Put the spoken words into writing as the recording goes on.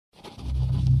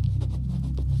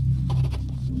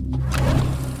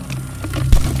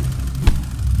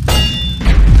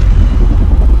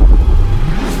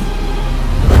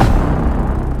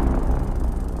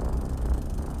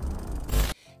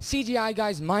CGI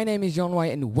guys, my name is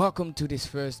Ionwe and welcome to this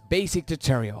first basic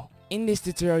tutorial. In this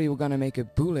tutorial we're gonna make a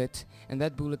bullet, and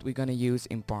that bullet we're gonna use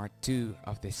in part 2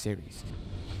 of this series.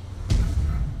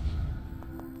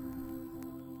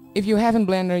 If you haven't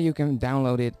Blender, you can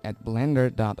download it at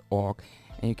blender.org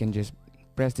and you can just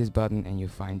press this button and you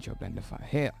find your Blender file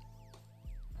here.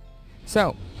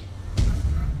 So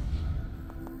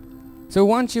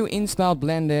once you install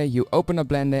Blender, you open up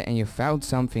Blender and you found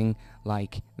something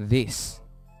like this.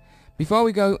 Before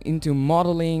we go into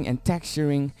modeling and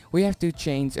texturing, we have to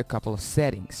change a couple of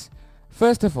settings.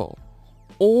 First of all,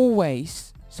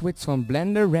 always switch from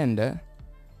Blender Render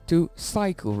to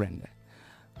Cycle Render.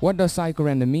 What does Cycle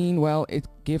Render mean? Well, it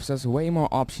gives us way more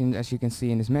options, as you can see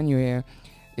in this menu here.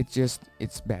 It's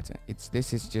better.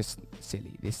 This is just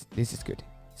silly. This is good.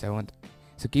 So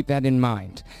keep that in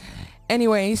mind.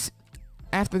 Anyways,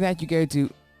 after that you go to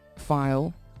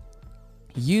File,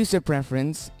 User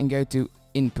Preference, and go to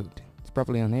Input. It's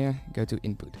properly on here. Go to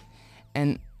Input,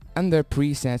 and under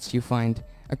Presets you find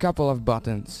a couple of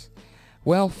buttons.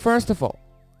 Well, first of all,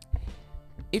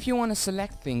 if you want to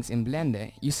select things in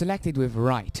Blender, you select it with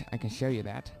right. I can show you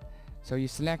that. So you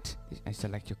select, I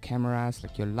select your camera,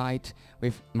 select your light.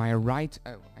 With my right,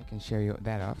 I can show you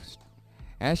that off.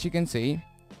 As you can see,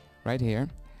 right here,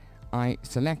 I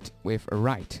select with a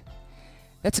right.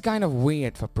 That's kind of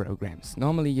weird for programs.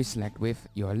 Normally you select with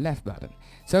your left button.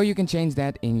 So you can change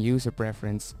that in User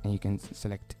Preference, and you can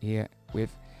select here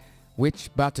with which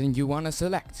button you want to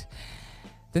select.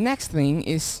 The next thing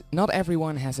is, not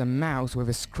everyone has a mouse with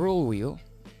a scroll wheel,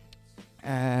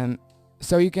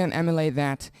 so you can emulate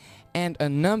that, and a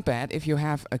numpad if you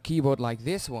have a keyboard like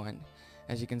this one.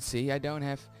 As you can see, I don't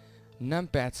have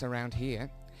numpads around here,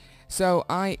 so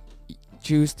I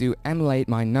choose to emulate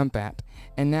my numpad,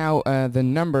 and now the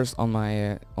numbers on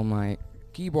my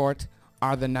keyboard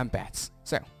are the numpads.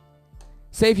 So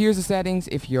save user settings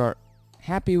if you're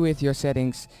happy with your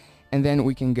settings, and then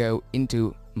we can go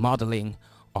into modeling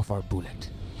of our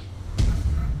bullet.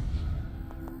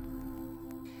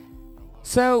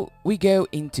 So we go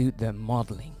into the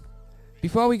modeling.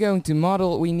 Before we go into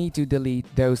model, we need to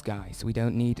delete those guys. We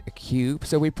don't need a cube,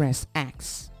 so we press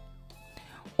X,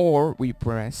 or we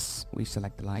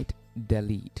select the light,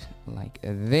 delete, like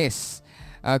this.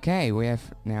 Okay, we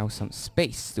have now some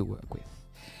space to work with.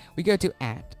 We go to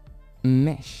Add,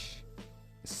 Mesh,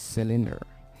 Cylinder,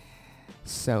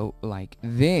 so like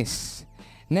this.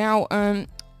 Now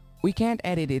we can't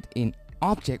edit it in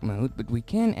object mode, but we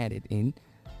can edit in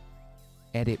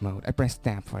edit mode. I press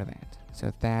tab for that.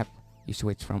 So tab, you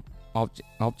switch from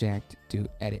object to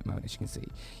edit mode. As you can see,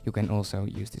 you can also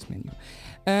use this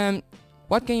menu.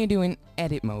 What can you do in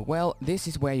edit mode? Well, this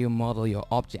is where you model your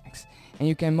objects, and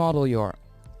you can model your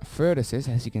vertices,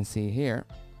 as you can see here.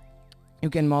 You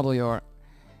can model your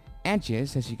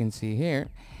edges, as you can see here,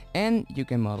 and you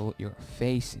can model your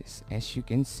faces, as you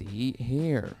can see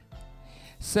here.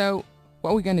 So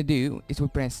what we're gonna do is we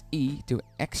press E to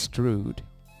extrude,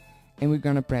 and we're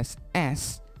gonna press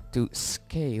S to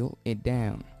scale it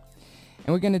down,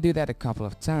 and we're gonna do that a couple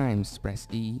of times. Press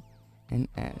E and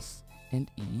S and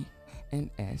E and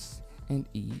S and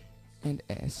E and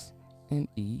S and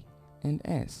E and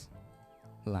S,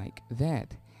 like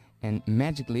that, and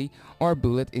magically our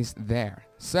bullet is there.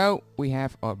 So we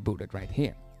have our bullet right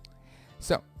here.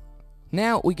 So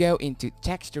now we go into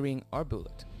texturing our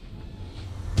bullet.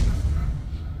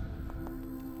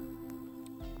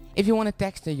 If you want to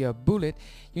texture your bullet,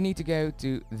 you need to go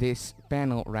to this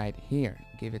panel right here.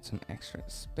 Give it some extra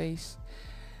space,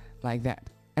 like that,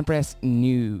 and press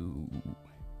New.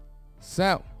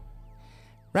 So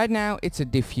right now it's a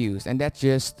diffuse, and that's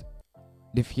just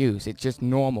diffuse. It's just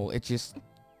normal. It's just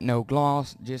no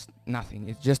gloss, just nothing.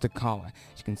 It's just a color.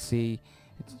 As you can see,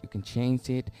 you can change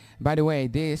it. By the way,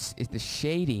 this is the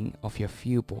shading of your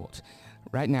viewport.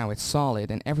 Right now it's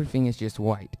solid and everything is just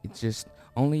white. It's just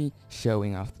only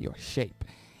showing off your shape.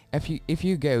 If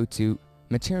you go to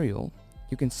material,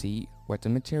 you can see what the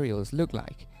materials look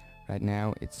like. Right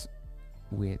now it's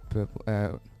with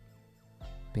purple,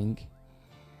 pink.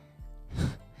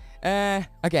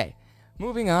 Okay,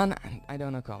 moving on. I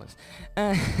don't know colors.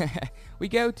 We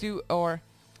go to our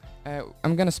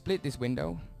I'm gonna split this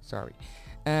window. Sorry.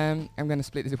 I'm gonna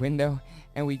split this window,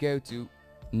 and we go to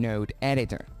Node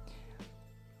Editor.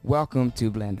 Welcome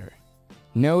to Blender.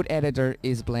 Node Editor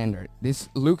is Blender. This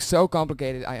looks so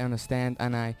complicated, I understand,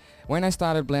 and when I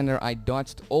started Blender I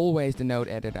dodged always the Node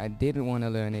Editor. I didn't want to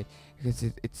learn it because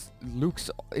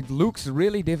it looks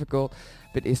really difficult,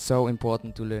 but it's so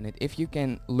important to learn it. If you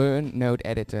can learn Node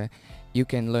Editor, you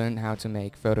can learn how to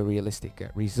make photorealistic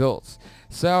results.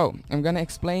 So I'm gonna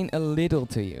explain a little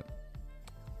to you.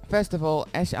 first of all,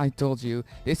 as I told you,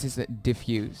 this is a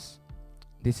diffuse.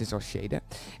 This is our shader,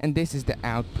 and this is the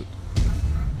output.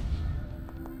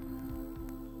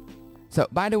 So,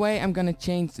 by the way, I'm gonna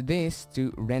change this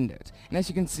to rendered. And as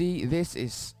you can see, this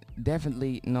is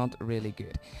definitely not really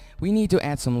good. We need to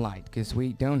add some light, because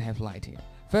we don't have light here.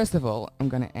 First of all, I'm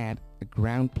gonna add a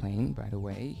ground plane, by the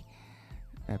way.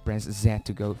 Press Z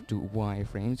to go to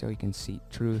wireframe, so you can see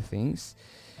through things.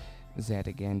 Z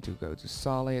again to go to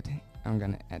solid. I'm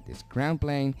gonna add this ground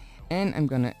plane, and I'm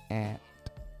gonna add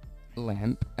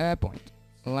lamp point,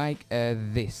 like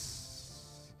this.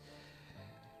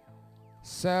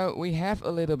 So we have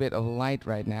a little bit of light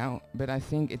right now, but I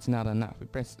think it's not enough. We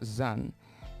press Zone,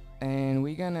 and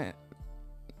we're gonna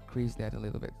increase that a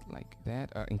little bit like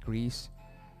that, or increase,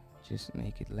 just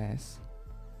make it less,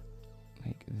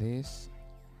 like this.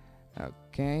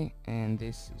 Okay, and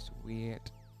this is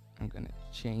weird. I'm gonna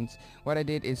change. What I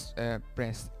did is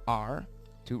press R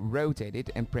to rotate it,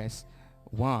 and press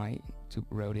Y to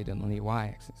rotate it on the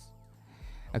Y-axis.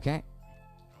 Okay.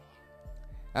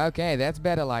 Okay, that's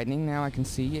better lighting. Now I can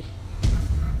see it.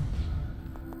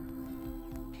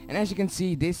 And as you can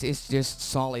see, this is just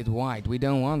solid white. We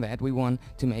don't want that. We want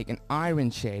to make an iron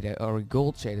shader or a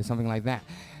gold shader, something like that.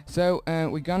 So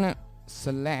we're gonna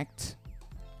select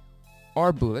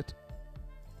our bullet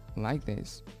like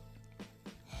this,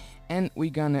 and we're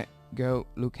gonna go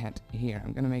look at here.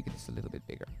 I'm gonna make it just a little bit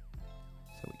bigger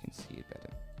so we can see it better.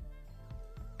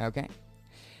 Okay.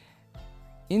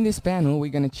 In this panel,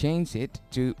 we're gonna change it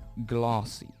to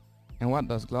glossy. And what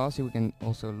does glossy? We can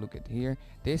also look at here.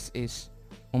 This is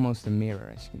almost a mirror,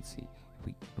 as you can see. If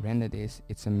we render this,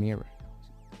 it's a mirror.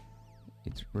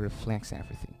 It reflects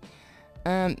everything.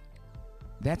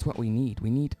 That's what we need. We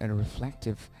need a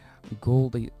reflective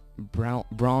goldy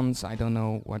bronze. I don't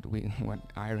know what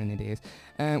iron it is.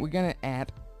 We're gonna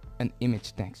add an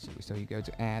image texture. So you go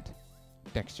to add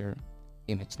texture,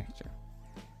 image texture.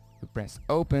 You press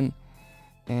open,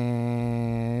 and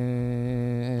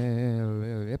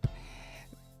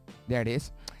there it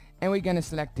is. And we're gonna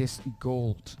select this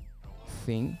gold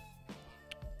thing.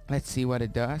 Let's see what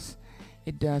it does.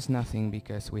 It does nothing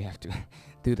because we have to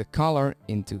do the color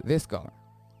into this color.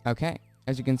 Okay,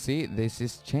 as you can see, this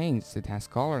is changed. It has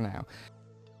color now.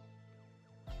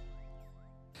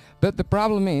 But the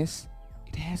problem is,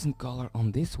 it hasn't color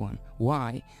on this one.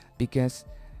 Why? Because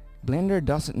Blender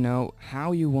doesn't know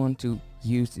how you want to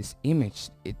use this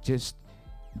image. It just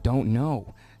don't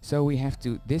know. So we have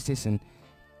to, this is an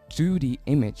 2D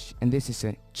image and this is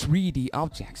a 3D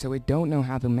object, so we don't know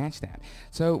how to match that.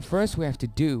 So first we have to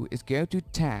do is go to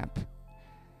tab,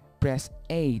 press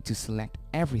A to select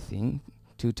everything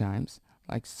 2 times,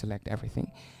 like select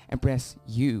everything, and press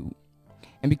U.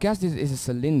 And because this is a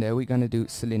cylinder, we're gonna do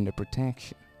cylinder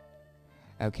protection.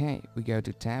 Okay, we go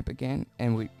to tab again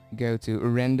and we go to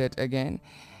rendered again,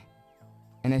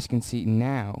 and as you can see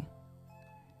now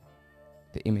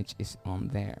the image is on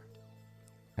there.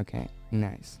 Okay,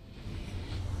 nice.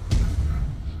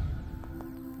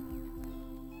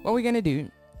 What we're gonna do,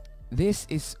 this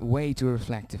is way too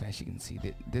reflective, as you can see.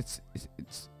 It's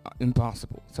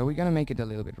impossible. So we're gonna make it a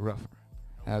little bit rougher.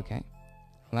 Okay,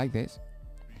 like this.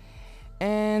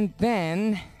 And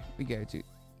then we go to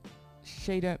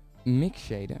shader, mix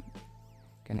shader.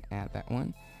 Gonna add that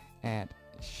one. Add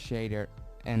shader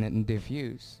and then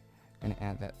diffuse. Gonna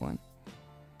add that one.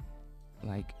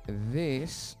 Like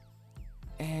this.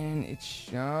 And it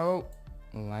show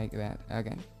like that.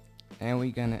 Okay. And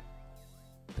we're gonna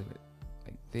do it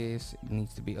like this. It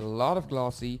needs to be a lot of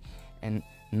glossy and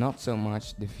not so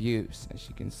much diffuse, as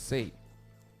you can see.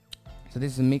 So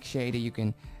this is a mix shader. You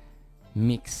can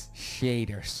mix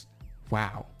shaders.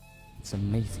 Wow, it's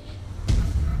amazing.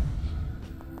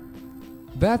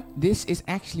 But this is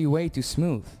actually way too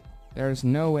smooth. There is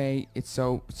no way it's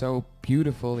so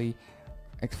beautifully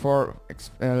I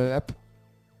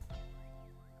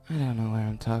don't know what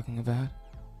I'm talking about.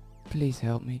 Please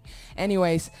help me.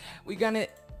 Anyways, we're gonna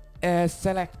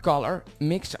select color,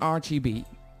 mix RGB,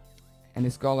 and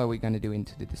this color we're gonna do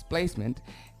into the displacement,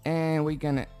 and we're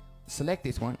gonna select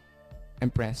this one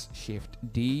and press Shift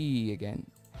D again,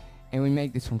 and we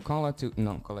make this from color to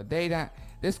non-color data.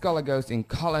 This color goes in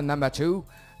color number 2.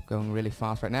 Going really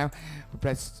fast right now. We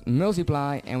press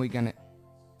multiply and we're gonna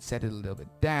set it a little bit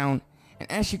down. And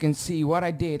as you can see, what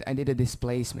I did a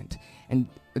displacement. And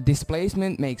a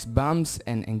displacement makes bumps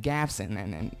and gaps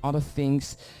and other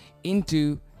things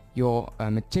into your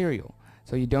material.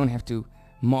 So you don't have to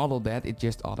model that, it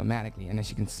just automatically. And as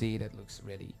you can see, that looks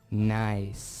really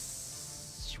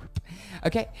nice.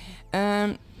 Okay.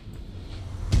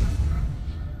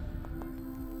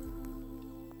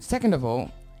 Second of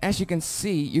all, as you can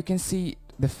see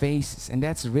the faces, and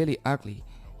that's really ugly.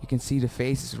 You can see the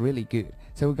face is really good.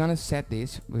 So we're gonna set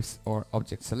this with our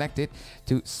object selected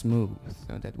to smooth,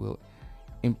 so that will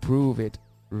improve it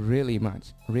really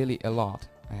much, really a lot,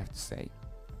 I have to say.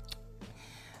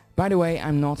 By the way,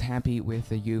 I'm not happy with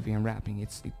the UV unwrapping.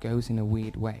 It goes in a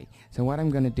weird way. So what I'm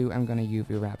gonna do, I'm gonna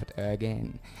UV wrap it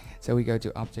again. So we go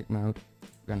to object mode,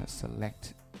 we're gonna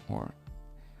select our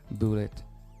bullet,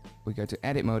 we go to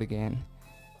edit mode again,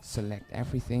 select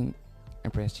everything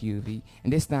and press UV,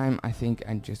 and this time I think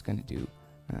I'm just gonna do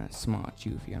smart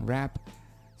UV unwrap.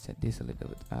 Set this a little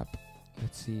bit up.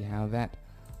 Let's see how that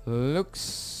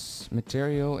looks.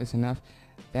 Material is enough.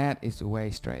 That is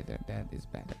way straighter. That is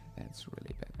better. That's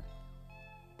really better.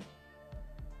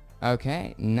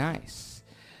 Okay, nice.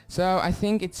 So I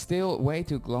think it's still way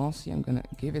too glossy. I'm gonna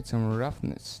give it some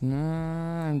roughness. No,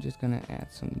 I'm just gonna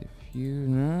add some diffuse.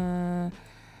 No,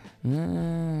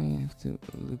 you have to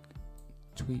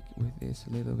tweak with this a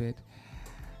little bit.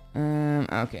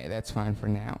 Okay, that's fine for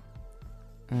now.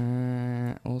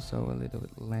 Also a little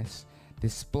bit less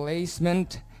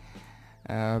displacement.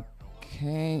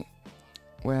 Okay,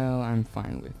 well, I'm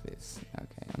fine with this.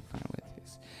 Okay, I'm fine with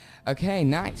this. Okay,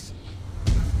 nice.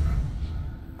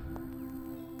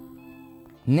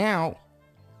 Now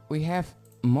we have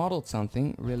modeled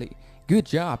something. Really good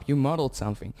job, you modeled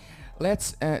something.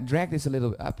 Let's drag this a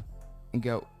little bit up and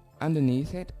go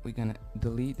underneath it. We're gonna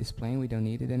delete this plane, we don't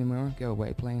need it anymore. Go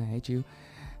away plane, I hate you.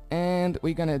 And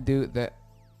we're gonna do the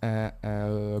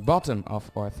bottom of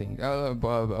our thing,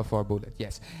 of our bullet,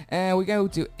 yes. And we go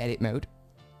to edit mode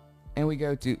and we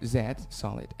go to Z,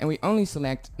 solid, and we only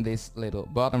select this little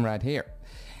bottom right here.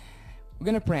 We're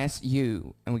gonna press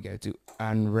U and we go to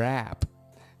unwrap.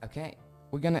 Okay,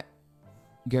 we're gonna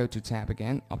go to tab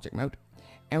again, object mode,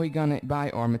 and we're gonna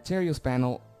by our materials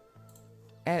panel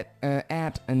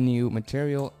add a new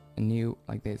material, a new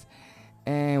like this,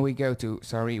 and we go to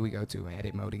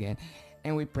edit mode again,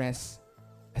 and we press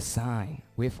assign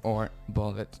with our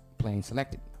bullet plane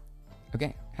selected.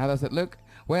 Okay, how does it look?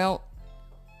 Well,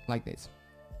 like this.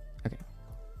 Okay,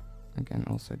 I can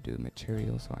also do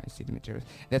material, so I see the materials.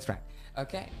 That's right.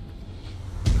 Okay.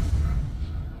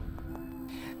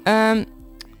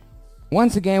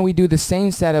 Once again, we do the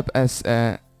same setup as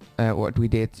what we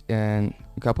did a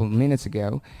couple of minutes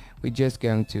ago. We're just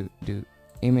going to do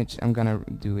image. I'm gonna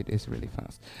do it is really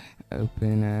fast.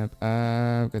 Open up.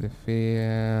 Got a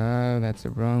fear. Oh, that's the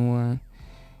wrong one.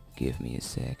 Give me a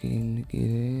second to get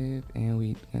it. And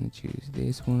we're gonna choose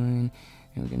this one.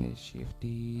 And we're gonna shift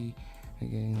D. We're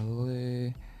getting a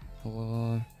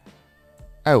little.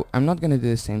 Oh, I'm not gonna do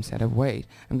the same setup. Wait,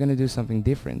 I'm gonna do something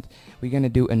different. We're gonna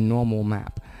do a normal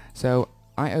map. So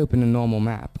I open a normal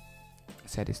map,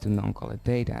 set this to non-colored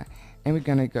data, and we're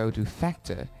gonna go to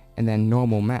factor and then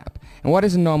normal map. And what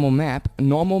is a normal map? A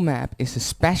normal map is a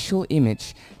special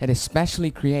image that is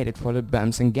specially created for the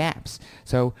bumps and gaps.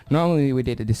 So normally we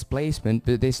did a displacement,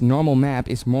 but this normal map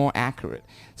is more accurate.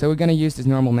 So we're gonna use this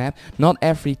normal map. Not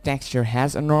every texture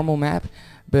has a normal map,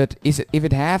 but if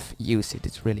it have, use it.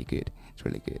 It's really good.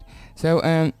 Really good.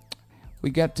 So we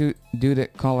got to do the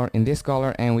color in this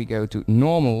color, and we go to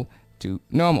normal to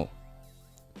normal,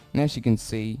 and as you can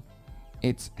see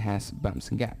it has bumps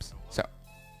and gaps. So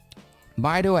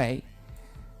by the way,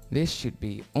 this should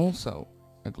be also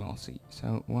a glossy,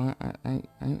 so why I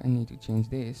need to change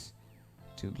this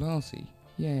to glossy.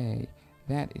 Yay,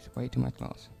 that is way too much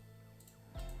gloss.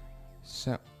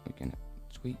 So we're gonna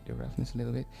tweak the roughness a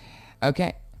little bit.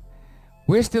 Okay,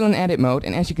 we're still in edit mode,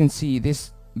 and as you can see,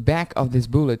 this back of this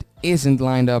bullet isn't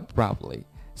lined up properly.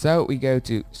 So we go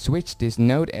to switch this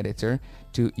node editor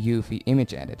to UV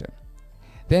image editor.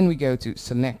 Then we go to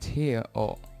select here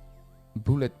or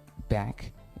bullet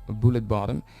back or bullet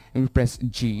bottom, and we press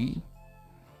G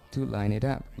to line it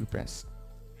up. We press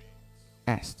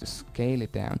S to scale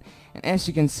it down. And as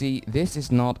you can see, this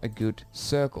is not a good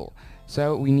circle.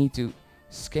 So we need to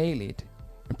scale it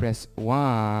and press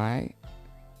Y.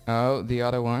 Oh, the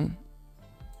other one.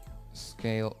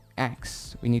 Scale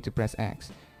X. We need to press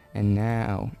X. And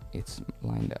now it's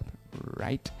lined up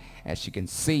right, as you can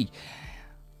see.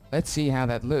 Let's see how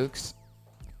that looks.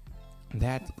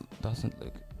 That doesn't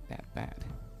look that bad.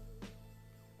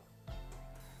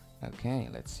 Okay,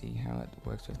 let's see how it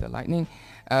works with the lightning.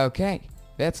 Okay,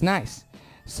 that's nice.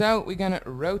 So we're gonna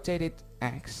rotate it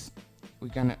X. We're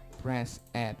gonna press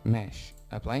add mesh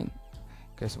a plane,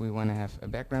 because we want to have a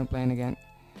background plane again.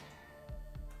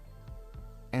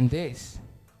 And this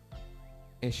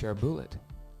is your bullet.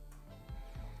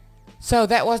 So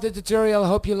that was the tutorial. I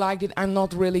hope you liked it. I'm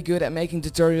not really good at making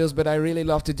tutorials, but I really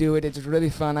love to do it. It's really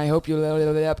fun. I hope you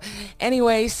leveled it up.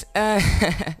 Anyways,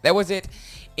 that was it.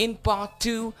 In part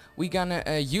 2 we're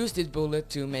gonna use this bullet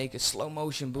to make a slow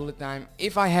motion bullet time.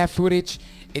 If I have footage,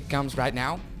 it comes right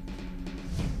now.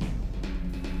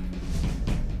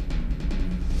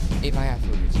 If I have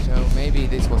footage, so maybe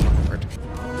this was awkward.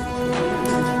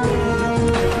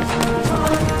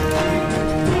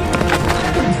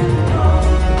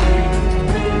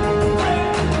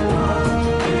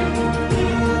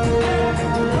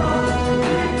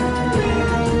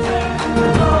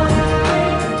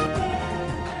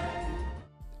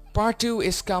 Part 2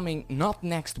 is coming not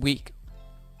next week.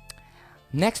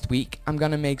 Next week I'm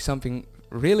gonna make something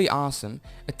really awesome.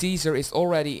 A teaser is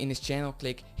already in his channel.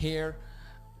 Click here.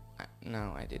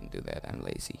 No, I didn't do that. I'm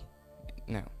lazy.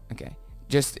 No, okay.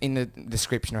 Just in the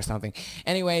description or something.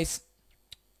 Anyways,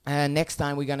 next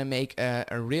time we're gonna make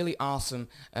a really awesome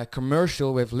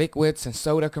commercial with liquids and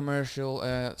soda commercial,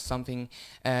 something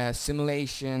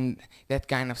simulation, that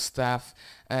kind of stuff.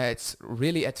 It's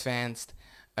really advanced.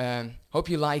 Hope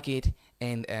you like it,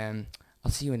 and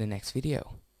I'll see you in the next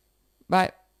video.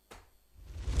 Bye.